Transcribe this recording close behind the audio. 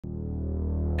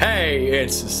Hey,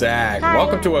 it's Zach. Hi.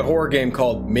 Welcome to a horror game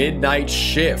called Midnight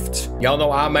Shift. Y'all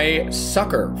know I'm a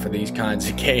sucker for these kinds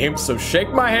of games, so shake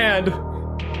my hand.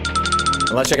 And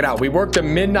let's check it out. We worked a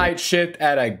midnight shift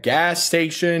at a gas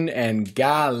station, and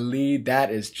golly,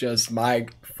 that is just my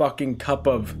fucking cup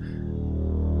of...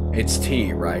 It's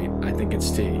tea, right? I think it's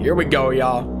tea. Here we go,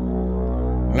 y'all.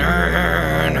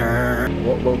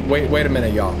 Wait a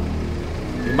minute, y'all.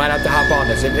 We might have to hop on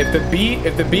this.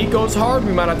 If the beat goes hard,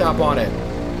 we might have to hop on it.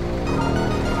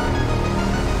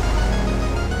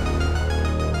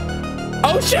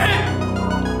 Oh shit!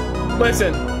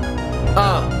 Listen.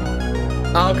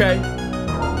 Okay.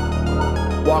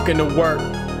 Walking to work.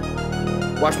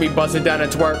 Watch me bust it down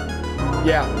and twerk.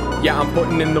 Yeah, I'm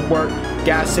putting in the work.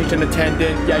 Gas station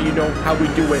attendant. Yeah, you know how we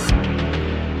do it.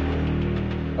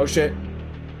 Oh shit.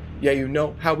 Yeah, you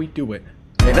know how we do it.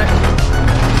 Hey,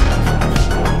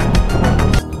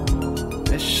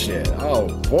 this shit. Oh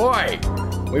boy.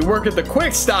 We work at the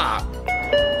quick stop.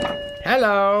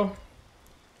 Hello.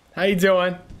 How you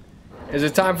doing? Is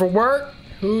it time for work?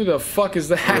 Who the fuck is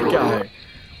that guy?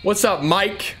 What's up,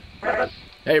 Mike?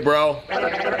 Hey, bro.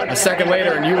 A second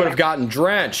later and you would have gotten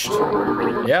drenched.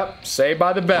 Yep, saved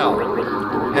by the bell.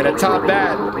 And atop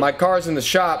that, my car's in the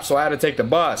shop, so I had to take the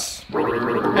bus.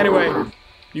 Anyway,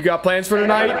 you got plans for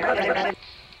tonight?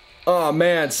 Oh,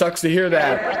 man, sucks to hear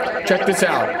that. Check this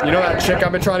out. You know that chick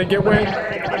I've been trying to get with?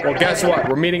 Well, guess what?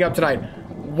 We're meeting up tonight.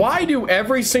 Why do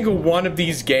every single one of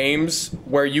these games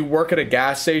where you work at a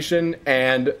gas station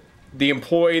and the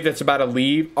employee that's about to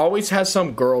leave always has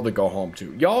some girl to go home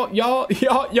to?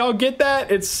 Y'all get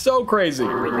that? It's so crazy.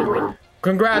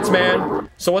 Congrats, man.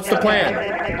 So what's the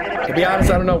plan? To be honest,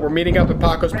 I don't know. We're meeting up at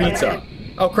Paco's Pizza.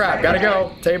 Oh crap, gotta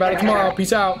go. Tell you about it tomorrow.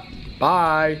 Peace out.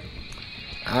 Bye.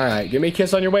 Alright, give me a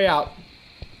kiss on your way out.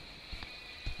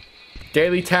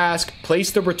 Daily task,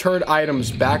 place the returned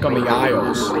items back on the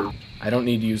aisles. I don't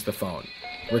need to use the phone.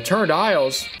 Returned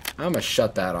aisles? I'm gonna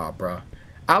shut that off, bro.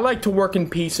 I like to work in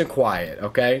peace and quiet,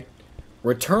 okay?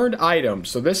 Returned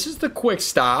items. So this is the quick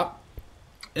stop.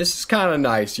 This is kind of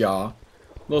nice, y'all.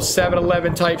 Little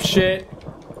 7-Eleven type shit.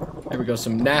 There we go,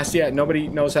 some nasty... Nobody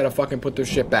knows how to fucking put their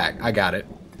shit back. I got it.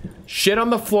 Shit on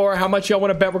the floor. How much y'all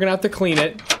want to bet we're gonna have to clean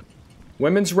it?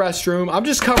 Women's restroom. I'm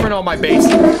just covering all my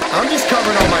bases.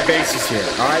 Here.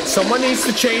 Alright, someone needs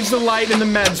to change the light in the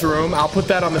men's room. I'll put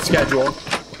that on the schedule.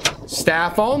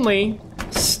 Staff only.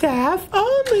 Staff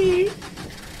only.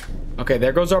 Okay,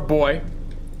 there goes our boy.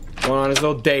 Going on his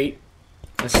little date.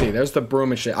 Let's see, there's the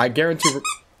broom and shit. I guarantee...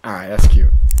 Alright, that's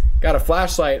cute. Got a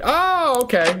flashlight. Oh,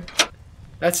 okay.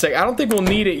 That's sick. I don't think we'll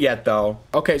need it yet, though.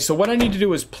 Okay, so what I need to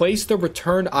do is place the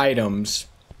returned items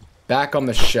back on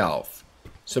the shelf.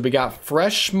 So we got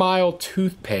Fresh Smile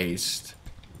toothpaste.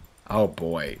 Oh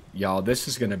boy, y'all, this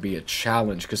is gonna be a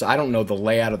challenge because I don't know the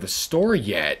layout of the store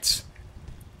yet.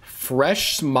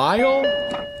 Fresh Smile?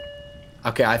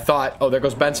 Okay, I thought, oh, there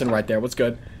goes Benson right there. What's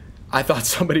good? I thought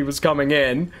somebody was coming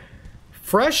in.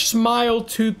 Fresh Smile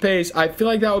toothpaste. I feel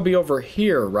like that would be over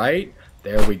here, right?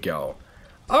 There we go.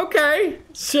 Okay,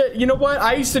 shit, you know what?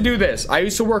 I used to do this. I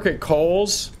used to work at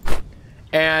Kohl's.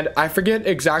 And I forget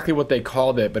exactly what they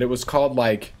called it, but it was called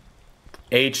like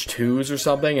H2s or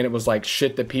something. And it was like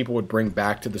shit that people would bring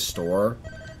back to the store.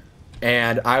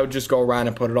 And I would just go around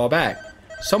and put it all back.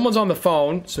 Someone's on the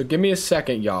phone, so give me a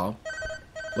second, y'all.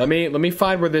 Let me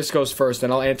find where this goes first,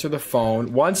 and I'll answer the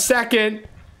phone. 1 second.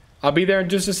 I'll be there in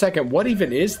just a second. What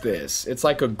even is this? It's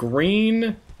like a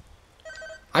green...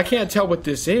 I can't tell what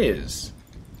this is.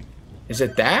 Is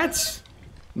it that?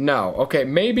 No. Okay,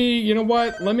 maybe, you know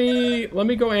what? Let me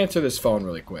go answer this phone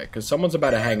really quick, because someone's about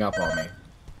to hang up on me.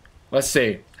 Let's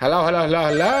see. Hello, hello,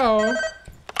 hello,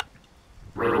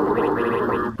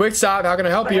 hello. Quick stop, how can I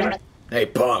help you? Hey,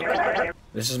 punk.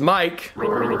 This is Mike.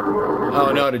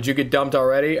 Oh, no, did you get dumped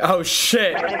already? Oh,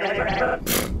 shit.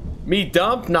 Me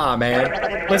dumped? Nah,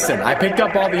 man. Listen, I picked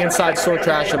up all the inside store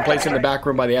trash and placed it in the back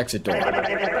room by the exit door.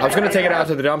 I was going to take it out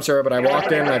to the dumpster, but I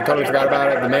walked in and I totally forgot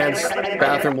about it. The man's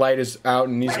bathroom light is out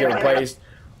and needs to get replaced.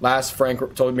 Last,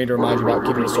 Frank told me to remind you about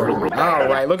keeping the store clean.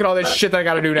 Alright, look at all this shit that I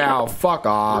got to do now. Fuck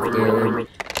off, dude.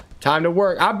 Time to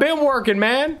work. I've been working,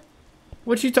 man.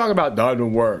 What you talking about? Time to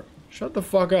work. Shut the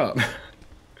fuck up.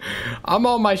 I'm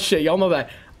on my shit. Y'all know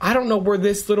that. I don't know where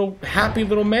this little happy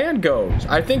little man goes.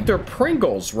 I think they're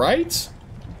Pringles, right?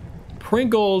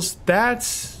 Pringles,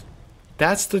 that's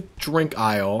the drink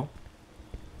aisle.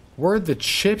 Where are the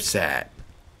chips at?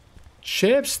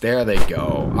 Chips? There they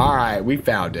go. Alright, we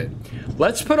found it.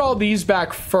 Let's put all these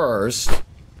back first.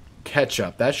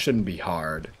 Ketchup, that shouldn't be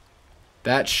hard.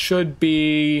 That should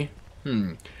be...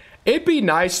 It'd be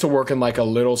nice to work in like a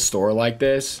little store like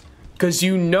this. Because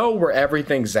you know where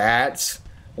everything's at.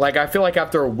 Like, I feel like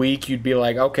after a week, you'd be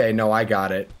like, okay, no, I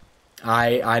got it.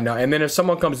 I know. And then if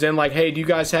someone comes in like, hey, do you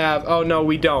guys have... Oh, no,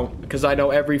 we don't. Because I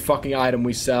know every fucking item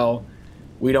we sell,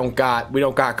 we don't got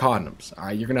condoms. All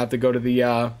right, you're going to have to go to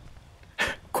the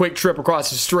quick trip across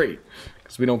the street.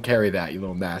 Because we don't carry that, you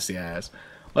little nasty ass.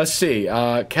 Let's see.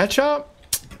 Ketchup?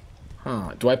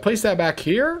 Huh. Do I place that back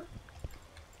here?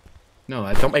 No,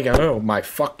 that don't make it... Oh, my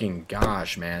fucking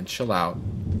gosh, man. Chill out.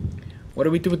 What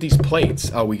do we do with these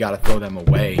plates? Oh, we gotta throw them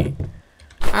away.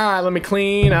 Alright, let me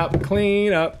clean up,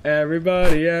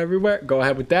 everybody, everywhere. Go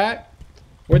ahead with that.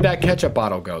 Where'd that ketchup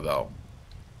bottle go, though?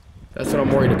 That's what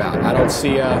I'm worried about. I don't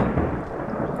see,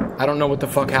 I don't know what the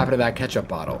fuck happened to that ketchup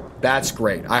bottle. That's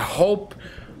great. I hope,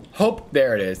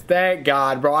 there it is. Thank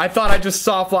God, bro. I thought I just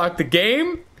soft-locked the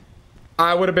game.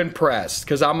 I would have been pressed,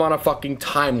 because I'm on a fucking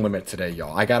time limit today,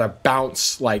 y'all. I gotta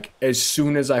bounce, like, as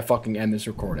soon as I fucking end this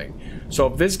recording. So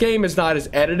if this game is not as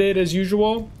edited as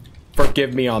usual,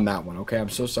 forgive me on that one, okay? I'm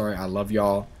so sorry. I love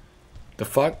y'all. The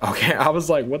fuck? Okay, I was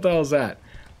like, what the hell is that?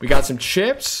 We got some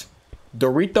chips,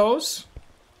 Doritos.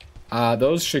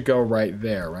 Those should go right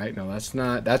there, right? No, that's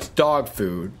not. That's dog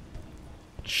food.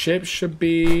 Chips should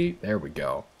be... There we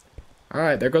go. All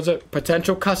right, there goes a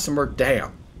potential customer.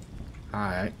 Damn.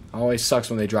 Alright. Always sucks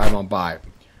when they drive on by.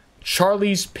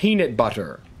 Charlie's Peanut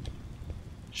Butter.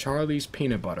 Charlie's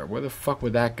Peanut Butter. Where the fuck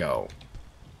would that go?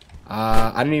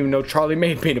 I didn't even know Charlie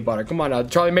made peanut butter. Come on now.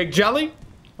 Charlie make jelly?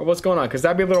 Or what's going on? Because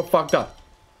that'd be a little fucked up.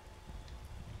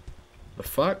 The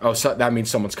fuck? Oh, so that means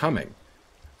someone's coming.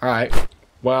 Alright.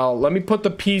 Well, let me put the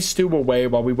pea stew away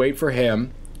while we wait for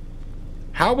him.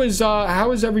 How is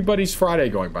everybody's Friday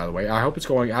going, by the way? I hope it's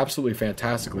going absolutely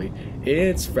fantastically.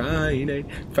 It's Friday.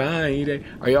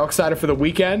 Are y'all excited for the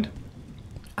weekend?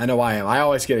 I know I am. I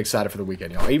always get excited for the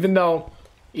weekend, y'all. Even though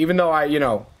I, you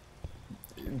know,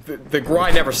 the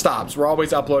grind never stops. We're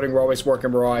always uploading, we're always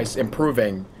working, we're always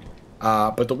improving.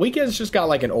 But the weekend's just got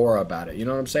like an aura about it. You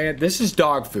know what I'm saying? This is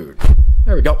dog food.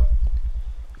 There we go.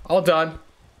 All done.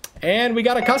 And we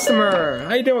got a customer.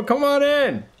 How you doing? Come on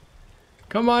in.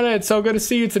 Come on in. It's so good to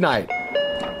see you tonight.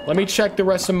 Let me check the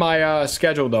rest of my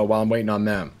schedule, though, while I'm waiting on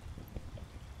them.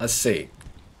 Let's see.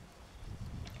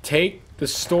 Take the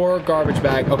store garbage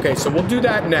bag. Okay, so we'll do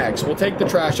that next. We'll take the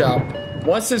trash out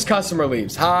once this customer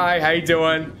leaves. Hi, how you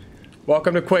doing?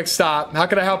 Welcome to Quick Stop. How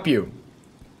can I help you?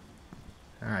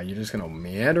 All right, you're just going to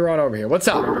meander on over here. What's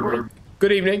up?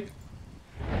 Good evening.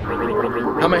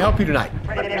 How may I help you tonight?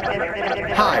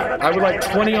 Hi, I would like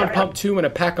 20 on pump 2 and a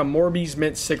pack of Morby's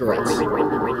Mint cigarettes.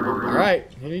 Alright,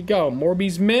 here you go.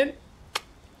 Morby's Mint.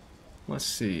 Let's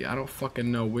see. I don't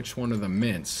fucking know which one of the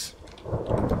mints.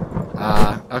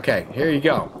 Okay, here you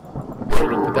go.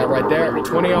 Put that right there.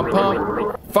 20 on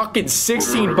pump. Fucking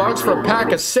 16 bucks for a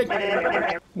pack of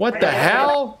What the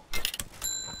hell?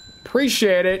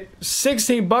 Appreciate it.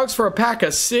 16 bucks for a pack of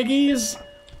ciggies?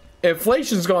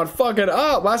 Inflation's gone fucking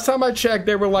up. Last time I checked,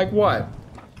 they were like, what?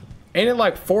 Ain't it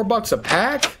like $4 a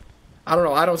pack? I don't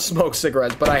know. I don't smoke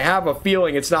cigarettes, but I have a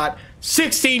feeling it's not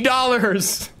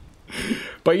 $16.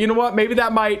 But you know what? Maybe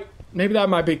that might be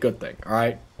a good thing. All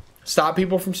right. Stop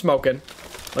people from smoking.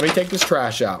 Let me take this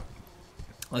trash out.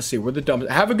 Let's see. Where the dumpster?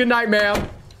 Have a good night, ma'am.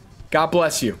 God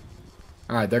bless you.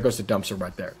 All right. There goes the dumpster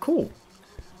right there. Cool.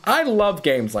 I love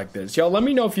games like this. Y'all, let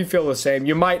me know if you feel the same.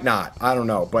 You might not. I don't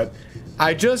know. But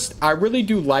I really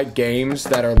do like games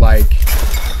that are like...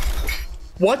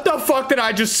 What the fuck did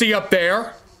I just see up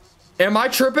there? Am I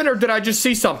tripping or did I just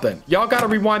see something? Y'all gotta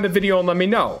rewind the video and let me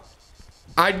know.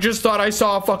 I just thought I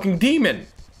saw a fucking demon.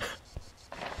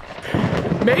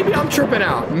 Maybe I'm tripping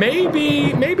out.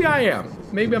 Maybe I am.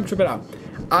 Maybe I'm tripping out.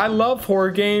 I love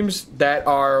horror games that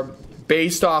are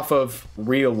based off of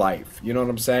real life. You know what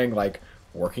I'm saying? Like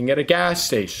working at a gas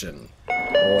station.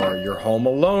 Or you're home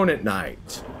alone at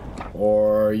night.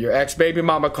 Or your ex-baby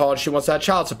mama called, she wants that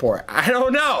child support. I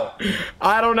don't know.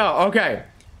 Okay.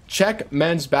 Check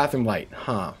men's bathroom light.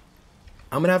 Huh.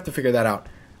 I'm gonna have to figure that out.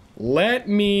 Let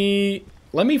me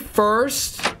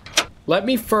first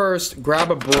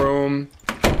grab a broom.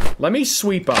 Let me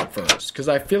sweep up first. Cause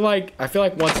I feel like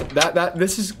once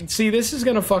this is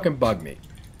gonna fucking bug me.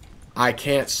 I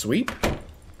can't sweep?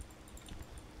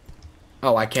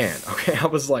 Oh, I can. Okay, I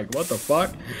was like, what the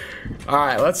fuck?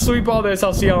 Alright, let's sweep all this.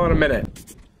 I'll see y'all in a minute.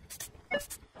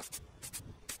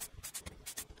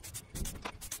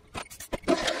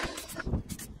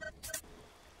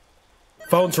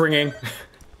 Phone's ringing.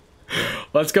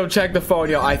 Let's go check the phone,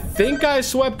 yo. I think I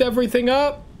swept everything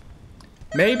up.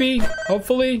 Maybe.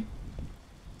 Hopefully.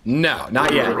 No,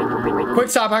 not yet. Quick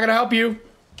Stop, how can I help you?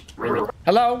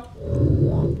 Hello?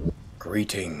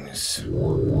 Greetings.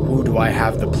 Who do do I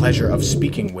have the pleasure of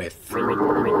speaking with?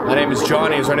 My name is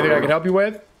Johnny. Is there anything I can help you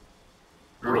with?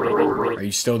 Are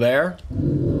you still there?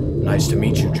 Nice to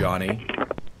meet you, Johnny.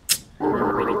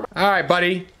 Alright,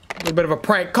 buddy. A little bit of a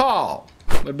prank call.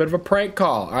 A little bit of a prank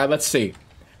call. Alright, let's see.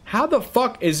 How the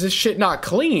fuck is this shit not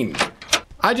clean?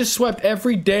 I just swept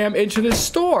every damn inch of this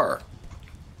store.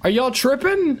 Are y'all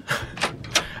tripping?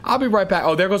 I'll be right back.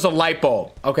 Oh, there goes a light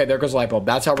bulb. Okay, there goes a light bulb.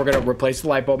 That's how we're gonna replace the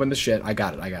light bulb in the shit. I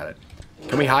got it, I got it.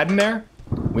 Can we hide in there?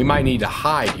 We might need to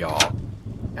hide, y'all.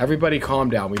 Everybody calm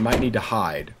down. We might need to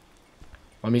hide.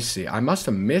 Let me see. I must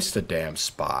have missed a damn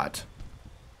spot.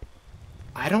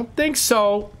 I don't think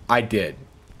so. I did.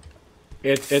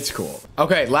 It's cool.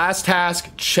 Okay, last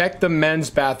task. Check the men's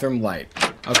bathroom light.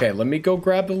 Okay, let me go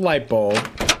grab the light bulb.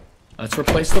 Let's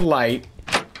replace the light.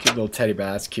 Cute little teddy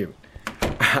bear. That's cute.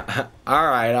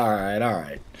 Alright, alright,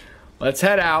 alright. Let's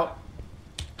head out.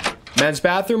 Men's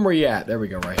bathroom, where you at? There we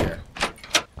go, right here.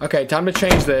 Okay, time to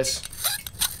change this.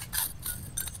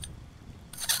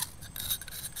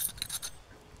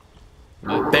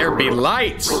 Let there be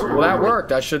lights! Well, that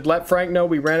worked. I should let Frank know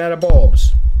we ran out of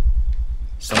bulbs.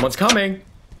 Someone's coming.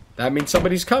 That means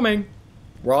somebody's coming.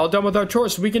 We're all done with our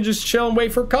chores, so we can just chill and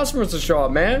wait for customers to show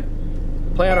up,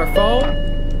 man. Play on our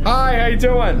phone. Hi, how you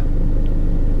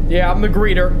doing? Yeah, I'm the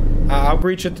greeter. I'll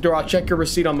greet you at the door. I'll check your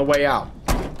receipt on the way out.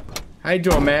 How you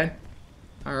doing, man?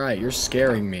 Alright, you're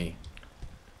scaring me.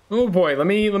 Oh boy, let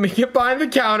me get behind the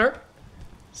counter.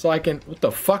 So I can... What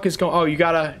the fuck is going... Oh, you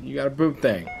got a boob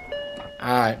thing.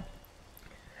 Alright.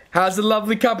 How's the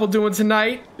lovely couple doing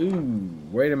tonight? Ooh,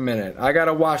 wait a minute. I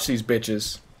gotta watch these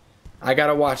bitches. I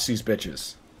gotta watch these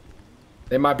bitches.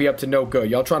 They might be up to no good.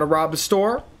 Y'all trying to rob the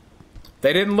store?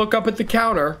 They didn't look up at the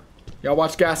counter. Y'all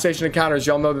watch gas station encounters.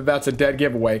 Y'all know that that's a dead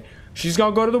giveaway. She's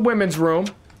gonna go to the women's room.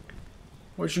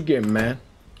 What you getting, man?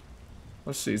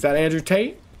 Let's see. Is that Andrew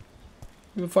Tate?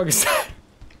 Who the fuck is that?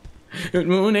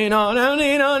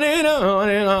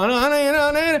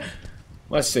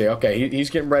 Let's see. Okay, he's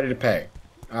getting ready to pay.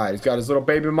 Alright, he's got his little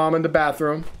baby mom in the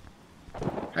bathroom.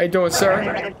 How you doing,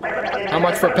 sir? How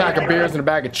much for a pack of beers and a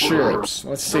bag of chips?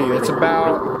 Let's see. It's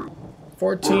about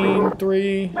 14,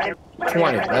 3,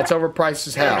 20. That's overpriced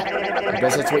as hell. I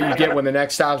guess that's what you get when the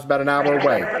next stop's about an hour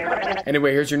away.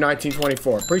 Anyway, here's your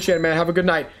 1924. Appreciate it, man. Have a good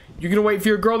night. You gonna wait for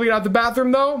your girl to get out the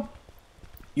bathroom, though?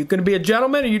 You gonna be a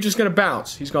gentleman, or you just gonna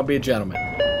bounce? He's gonna be a gentleman.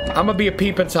 I'm gonna be a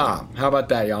peeping Tom. How about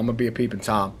that, y'all? I'm gonna be a peeping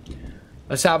Tom.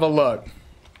 Let's have a look.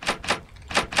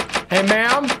 Hey,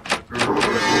 ma'am?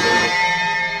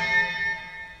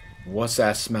 What's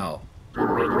that smell?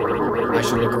 I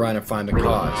should look around and find the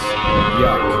cause.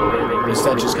 Yuck. The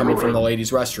stench is coming from the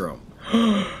ladies' restroom.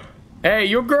 Hey,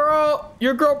 your girl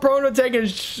prone to taking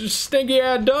stinky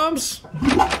ass dumps?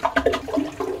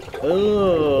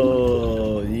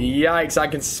 Oh, yikes, I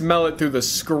can smell it through the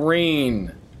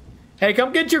screen. Hey,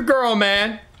 come get your girl,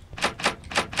 man.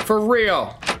 For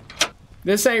real.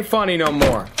 This ain't funny no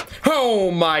more.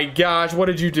 Oh my gosh, what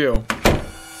did you do?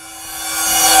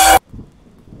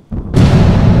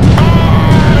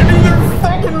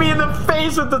 Me in the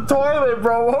face with the toilet,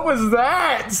 bro. What was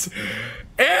that?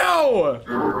 Ew!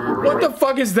 What the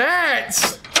fuck is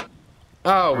that?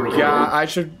 Oh god, I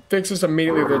should fix this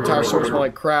immediately. The entire store smells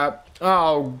like crap.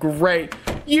 Oh great,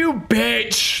 you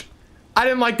bitch! I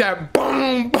didn't like that.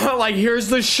 Boom! Like here's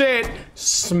the shit.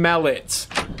 Smell it.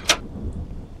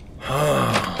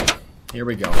 Here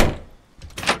we go.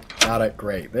 Got it.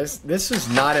 Great. This is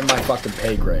not in my fucking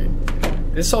pay grade.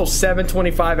 This whole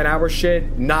 $7.25 an hour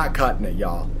shit, not cutting it,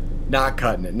 y'all. Not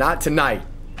cutting it. Not tonight.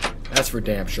 That's for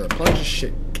damn sure. Plunge of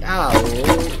shit. Golly.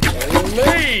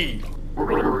 They're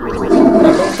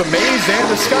both amazed and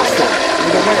disgusted.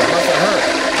 Either way, it must have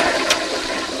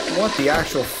hurt. What the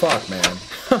actual fuck, man?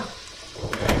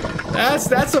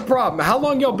 That's the problem. How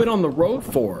long y'all been on the road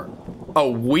for? A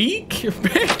week?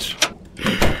 Bitch.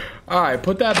 Alright,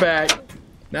 put that back.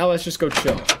 Now let's just go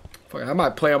chill. Fuck, I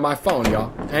might play on my phone,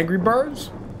 y'all. Angry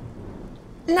Birds?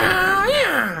 Nah,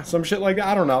 yeah. Some shit like that.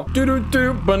 I don't know.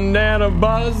 Do-do-do, banana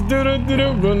buzz.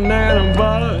 Do-do-do-do, banana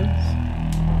buzz.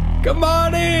 Come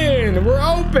on in. We're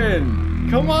open.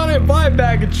 Come on in. Buy a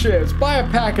bag of chips. Buy a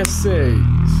pack of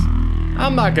cigs.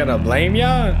 I'm not gonna blame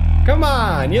ya. Come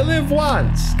on. You live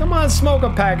once. Come on, smoke a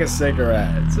pack of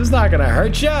cigarettes. It's not gonna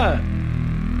hurt ya.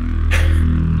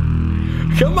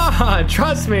 Come on.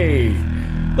 Trust me.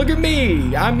 Look at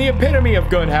me. I'm the epitome of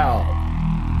good health.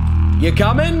 You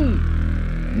coming?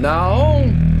 No?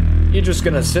 You're just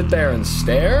gonna sit there and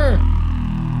stare?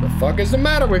 The fuck is the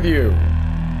matter with you?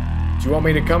 Do you want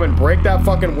me to come and break that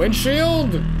fucking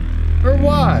windshield? Or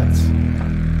what?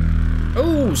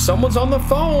 Ooh, someone's on the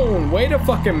phone. Wait a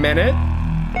fucking minute.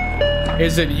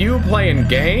 Is it you playing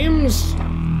games?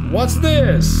 What's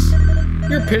this?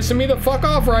 You're pissing me the fuck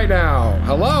off right now.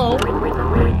 Hello?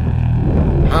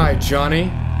 Hi,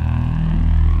 Johnny.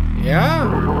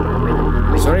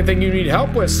 Yeah? Is there anything you need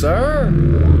help with, sir?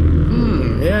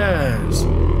 Yes.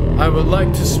 I would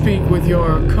like to speak with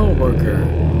your coworker.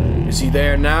 Is he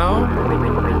there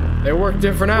now? They work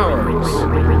different hours.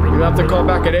 You'll have to call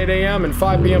back at 8 a.m. and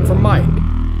 5 p.m. for Mike.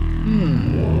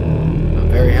 I'm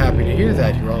very happy to hear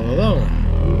that you're all alone.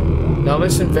 Now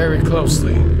listen very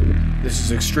closely. This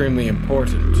is extremely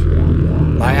important.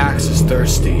 My axe is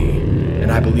thirsty,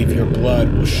 and I believe your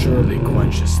blood will surely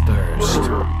quench his thirst.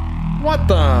 What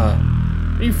the?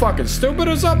 Are you fucking stupid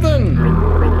or something?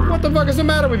 What the fuck is the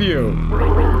matter with you?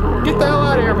 Get the hell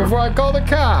out of here before I call the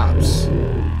cops.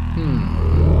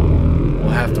 We'll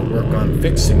have to work on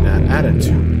fixing that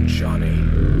attitude, Johnny.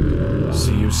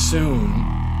 See you soon.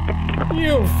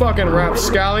 You fucking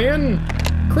rapscallion!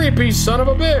 Creepy son of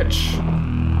a bitch!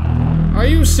 Are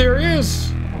you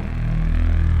serious?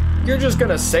 You're just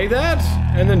gonna say that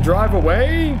and then drive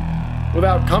away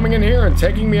without coming in here and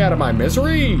taking me out of my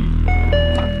misery?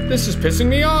 This is pissing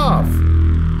me off.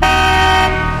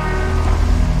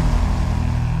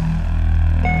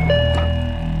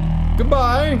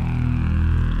 Goodbye,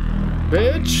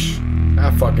 bitch.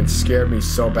 That fucking scared me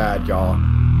so bad, y'all.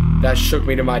 That shook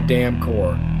me to my damn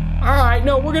core. Alright,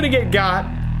 no, we're gonna get got.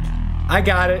 I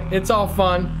got it. It's all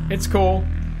fun. It's cool.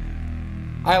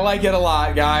 I like it a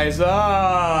lot, guys.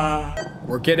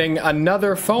 We're getting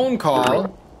another phone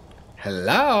call.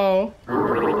 Hello?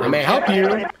 I may help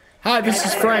you. Hi, this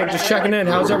is Frank. Just checking in.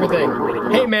 How's everything?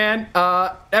 Hey, man.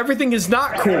 Everything is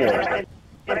not cool.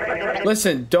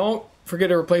 Listen, don't forget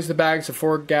to replace the bags of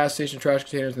 4 gas station trash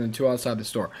containers and then 2 outside the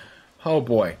store. Oh,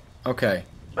 boy. Okay.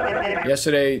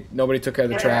 Yesterday, nobody took care of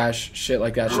the trash. Shit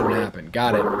like that shouldn't happen.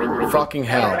 Got it. Fucking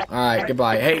hell. Alright,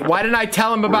 goodbye. Hey, why didn't I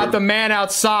tell him about the man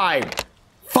outside?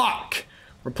 Fuck!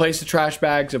 Replace the trash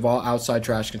bags of all outside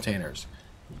trash containers.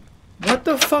 What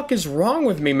the fuck is wrong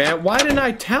with me, man? Why didn't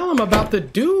I tell him about the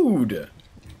dude?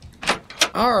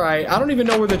 Alright, I don't even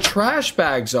know where the trash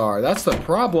bags are. That's the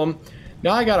problem.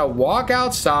 Now I gotta walk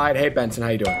outside. Hey, Benson, how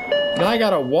you doing? Now I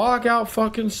gotta walk out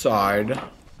fucking side.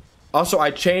 Also,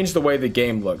 I changed the way the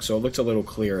game looks, so it looks a little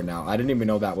clearer now. I didn't even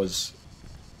know that was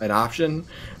an option,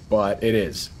 but it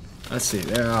is. Let's see.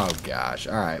 Oh, gosh.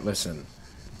 Alright, listen.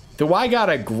 Do I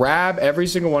gotta grab every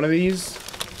single one of these?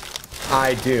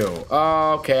 I do.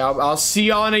 Okay, I'll see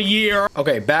y'all in a year.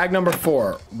 Okay, bag number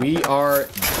 4. We are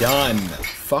done.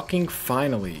 Fucking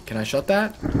finally. Can I shut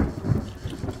that?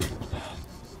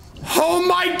 Oh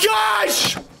my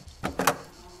gosh!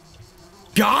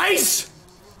 Guys!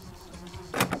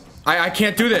 I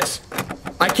can't do this.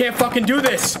 I can't fucking do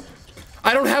this.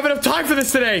 I don't have enough time for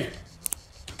this today.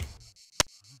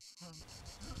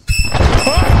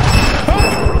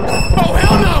 Oh,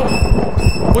 hell no!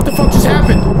 What the fuck just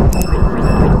happened?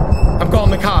 I'm calling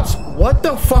the cops. What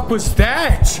the fuck was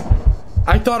that?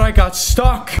 I thought I got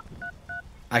stuck.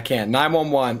 I can't.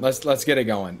 911. Let's get it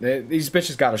going. These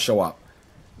bitches gotta show up.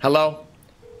 Hello?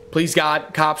 Please,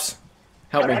 God. Cops.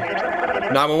 Help me.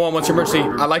 911, what's your emergency?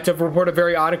 I'd like to report a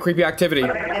very odd and creepy activity.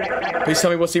 Please tell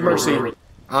me what's the emergency.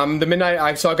 The midnight,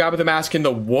 I saw a guy with a mask in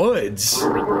the woods.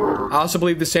 I also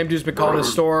believe the same dude's been calling the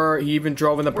store. He even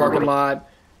drove in the parking lot.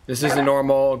 This isn't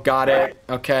normal. Got it.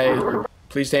 Okay.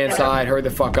 Please stay inside. Hurry the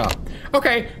fuck up.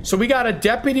 Okay, so we got a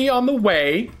deputy on the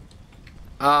way.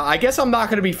 I guess I'm not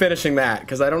going to be finishing that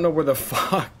because I don't know where the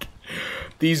fuck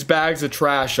these bags of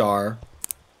trash are.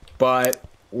 But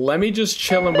let me just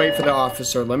chill and wait for the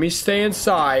officer. Let me stay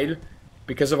inside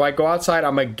because if I go outside,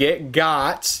 I'm going to get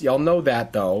got. Y'all know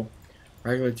that, though.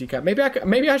 Regular decaf.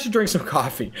 Maybe I should drink some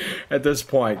coffee at this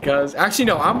point because actually,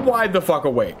 no, I'm wide the fuck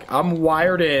awake. I'm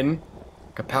wired in.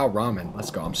 Kapow ramen. Let's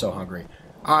go. I'm so hungry.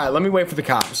 All right, let me wait for the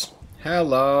cops.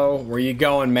 Hello. Where you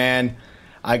going, man?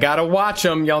 I gotta watch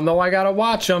them. Y'all know I gotta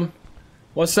watch them.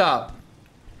 What's up?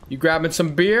 You grabbing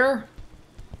some beer?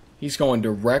 He's going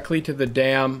directly to the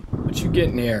damn... What you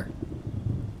getting here?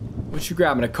 What you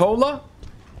grabbing? A cola?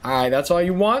 Alright, that's all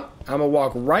you want? I'm gonna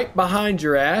walk right behind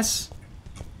your ass.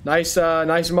 Nice,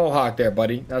 nice mohawk there,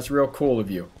 buddy. That's real cool of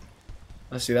you.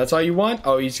 Let's see, that's all you want?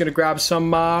 Oh, he's gonna grab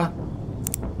some,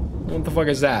 what the fuck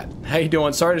is that? How you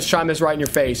doing? Sorry to shine this right in your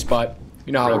face, but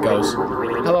you know how it goes.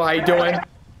 Hello, how you doing?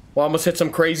 Well, I almost hit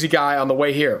some crazy guy on the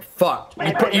way here. Fuck.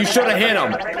 You should have hit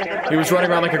him. He was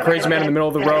running around like a crazy man in the middle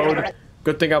of the road.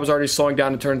 Good thing I was already slowing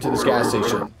down to turn into this gas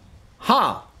station.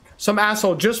 Huh. Some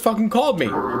asshole just fucking called me.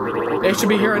 They should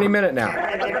be here any minute now.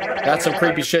 That's some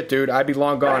creepy shit, dude. I'd be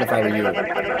long gone if I were you.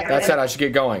 That said, I should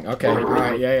get going. Okay,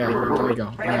 alright, yeah. There we go.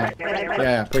 Alright.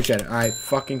 Yeah, appreciate it. Alright,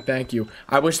 fucking thank you.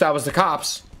 I wish that was the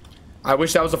cops. I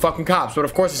wish that was the fucking cops, but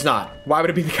of course it's not. Why would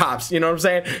it be the cops? You know what I'm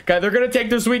saying? Okay, they're gonna take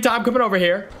their sweet time coming over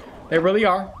here. They really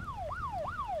are.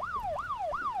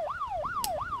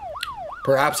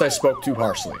 Perhaps I spoke too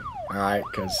harshly. Alright,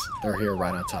 because they're here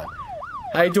right on time.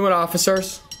 How you doing,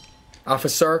 officers?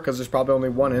 Officer, because there's probably only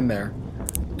one in there.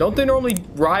 Don't they normally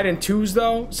ride in twos,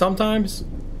 though? Sometimes?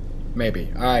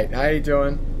 Maybe. Alright, how you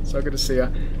doing? So good to see ya.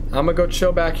 I'm gonna go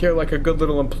chill back here like a good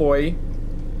little employee.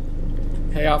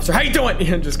 Hey, officer. How you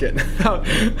doing? I'm just kidding.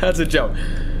 That's a joke.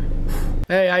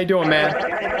 Hey, how you doing, man?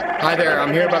 Hi there.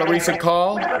 I'm here about a recent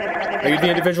call. Are you the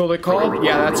individual that called?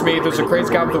 Yeah, that's me. There's a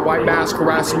crazy guy with a white mask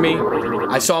harassing me.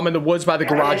 I saw him in the woods by the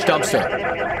garage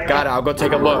dumpster. Got it. I'll go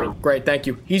take a look. Great, thank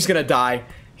you. He's gonna die.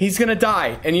 He's gonna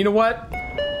die. And you know what?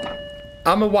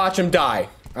 I'm gonna watch him die.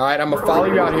 Alright, I'm gonna follow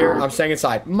you out here. I'm staying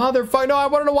inside. Motherfucker, no, I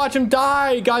wanted to watch him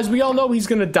die. Guys, we all know he's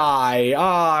gonna die.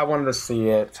 Ah, I wanted to see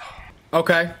it.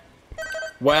 Okay.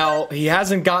 Well, he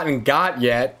hasn't gotten got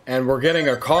yet, and we're getting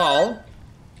a call.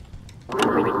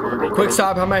 Quick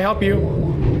stop, how may I help you?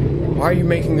 Why are you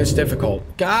making this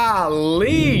difficult?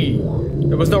 Golly!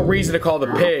 There was no reason to call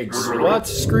the pigs. What?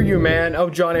 Screw you, man.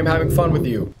 Oh, Johnny, I'm having fun with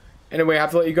you. Anyway, I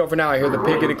have to let you go for now. I hear the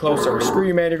pig getting closer. Screw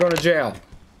you, man. You're going to jail.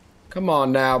 Come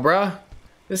on now, bruh.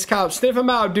 This cop, sniff him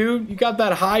out, dude. You got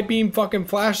that high beam fucking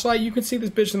flashlight? You can see this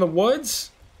bitch in the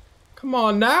woods? Come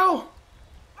on now.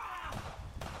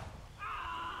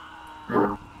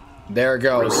 There it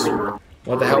goes.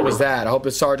 What the hell was that? I hope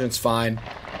the sergeant's fine.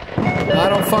 I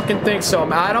don't fucking think so.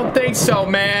 I don't think so,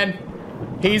 man.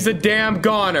 He's a damn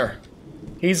goner.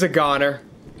 He's a goner.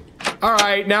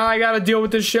 Alright, now I gotta deal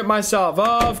with this shit myself.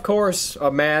 Of course.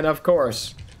 Oh, man, of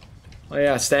course. Oh,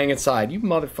 yeah, staying inside. You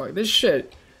motherfucker. This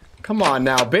shit. Come on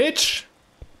now, bitch.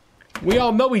 We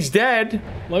all know he's dead.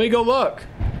 Let me go look.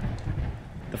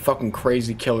 The fucking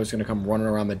crazy killer's gonna come running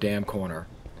around the damn corner.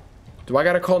 Do I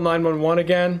gotta call 911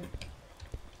 again?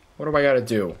 What do I gotta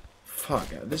do? Fuck,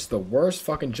 this is the worst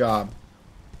fucking job.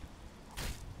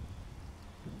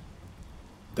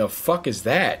 The fuck is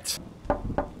that?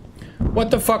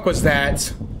 What the fuck was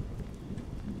that?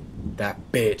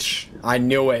 That bitch. I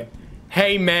knew it.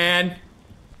 Hey, man.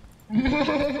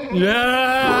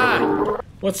 Yeah!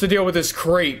 What's the deal with this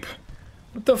creep?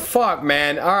 What the fuck,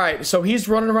 man? Alright, so he's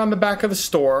running around the back of the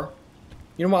store.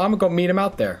 You know what? I'm gonna go meet him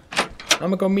out there. I'm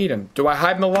gonna go meet him. Do I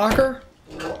hide in the locker?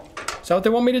 Is that what they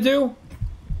want me to do?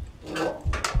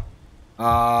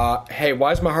 Hey,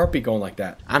 why is my heartbeat going like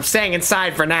that? I'm staying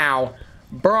inside for now.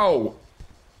 Bro.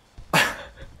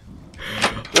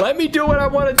 Let me do what I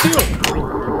want to do.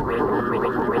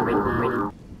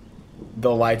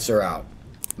 The lights are out.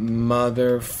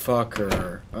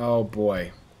 Motherfucker. Oh,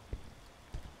 boy.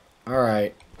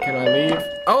 Alright. Can I leave?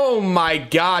 Oh, my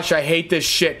gosh. I hate this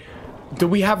shit. Do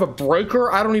we have a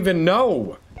breaker? I don't even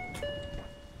know.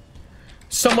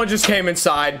 Someone just came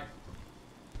inside.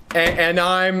 And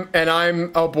I'm,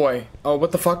 oh boy. Oh,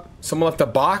 what the fuck? Someone left a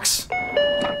box?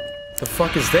 The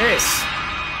fuck is this?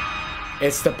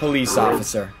 It's the police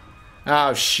officer.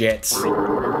 Oh, shit.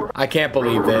 I can't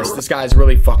believe this. This guy's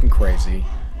really fucking crazy.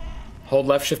 Hold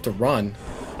left shift to run.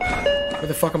 Where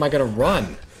the fuck am I gonna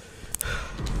run?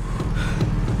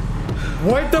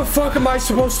 What the fuck am I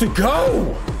supposed to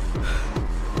go?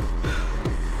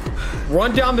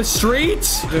 Run down the street?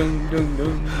 Dun, dun,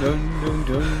 dun, dun, dun,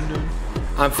 dun, dun.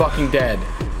 I'm fucking dead.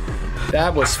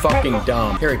 That was fucking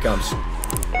dumb. Here he comes.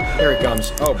 Here he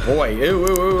comes. Oh boy. Ooh,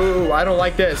 ooh, ooh, ooh. I don't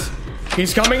like this.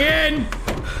 He's coming in!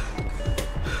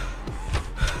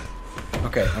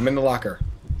 Okay, I'm in the locker.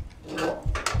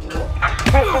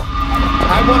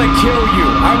 I wanna kill you.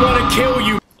 I wanna kill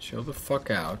you. Chill the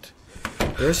fuck out.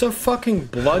 There's a fucking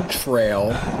blood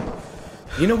trail.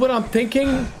 You know what I'm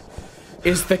thinking?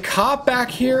 Is the cop back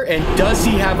here, and does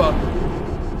he have a...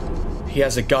 He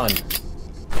has a gun.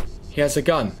 He has a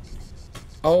gun.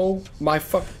 Oh my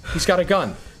fuck. He's got a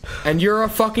gun. And you're a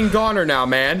fucking goner now,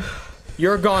 man.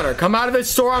 You're a goner. Come out of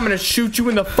this store, I'm gonna shoot you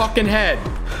in the fucking head.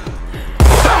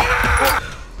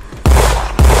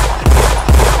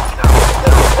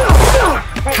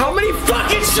 How many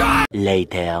fucking shots?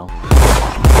 Later.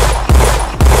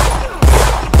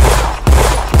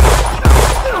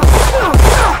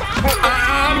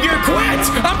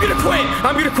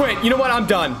 I'm gonna quit. You know what? I'm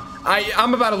done.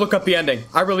 I'm about to look up the ending.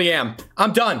 I really am.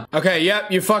 I'm done. Okay,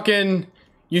 yep, you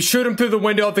shoot him through the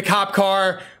window of the cop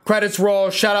car. Credits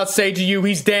roll. Shout out say to you.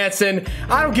 He's dancing.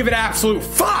 I don't give an absolute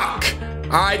fuck.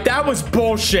 All right, that was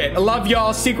bullshit. I love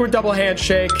y'all. Secret double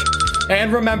handshake.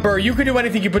 And remember, you can do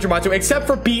anything you put your mind to, except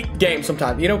for beat games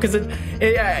sometimes, you know, because I've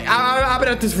been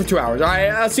at this for 2 hours. All right,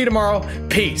 I'll see you tomorrow.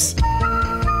 Peace.